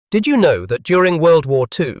Did you know that during World War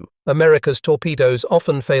II, America's torpedoes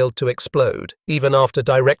often failed to explode, even after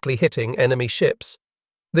directly hitting enemy ships?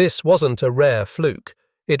 This wasn't a rare fluke.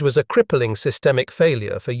 It was a crippling systemic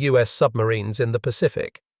failure for US submarines in the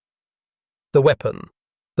Pacific. The weapon,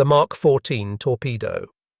 the Mark 14 torpedo.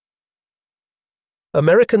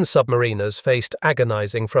 American submariners faced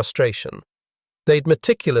agonizing frustration. They'd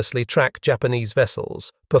meticulously track Japanese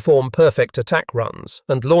vessels, perform perfect attack runs,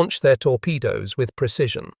 and launch their torpedoes with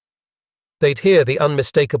precision. They'd hear the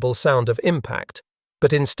unmistakable sound of impact,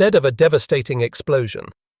 but instead of a devastating explosion,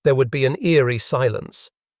 there would be an eerie silence.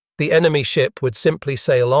 The enemy ship would simply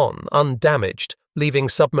sail on, undamaged, leaving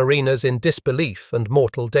submariners in disbelief and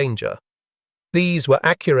mortal danger. These were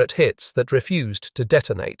accurate hits that refused to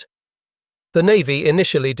detonate. The Navy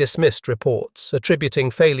initially dismissed reports, attributing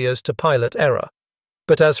failures to pilot error,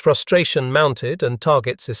 but as frustration mounted and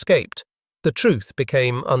targets escaped, the truth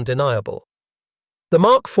became undeniable. The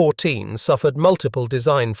Mark 14 suffered multiple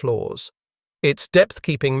design flaws. Its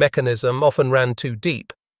depth-keeping mechanism often ran too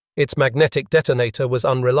deep, its magnetic detonator was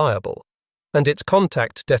unreliable, and its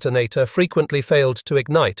contact detonator frequently failed to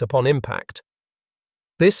ignite upon impact.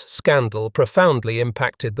 This scandal profoundly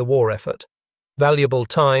impacted the war effort. Valuable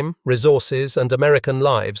time, resources, and American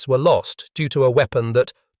lives were lost due to a weapon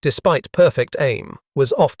that, despite perfect aim,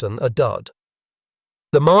 was often a dud.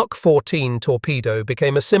 The Mark 14 torpedo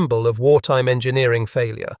became a symbol of wartime engineering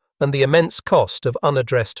failure and the immense cost of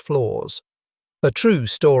unaddressed flaws. A true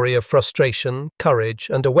story of frustration, courage,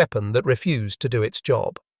 and a weapon that refused to do its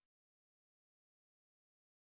job.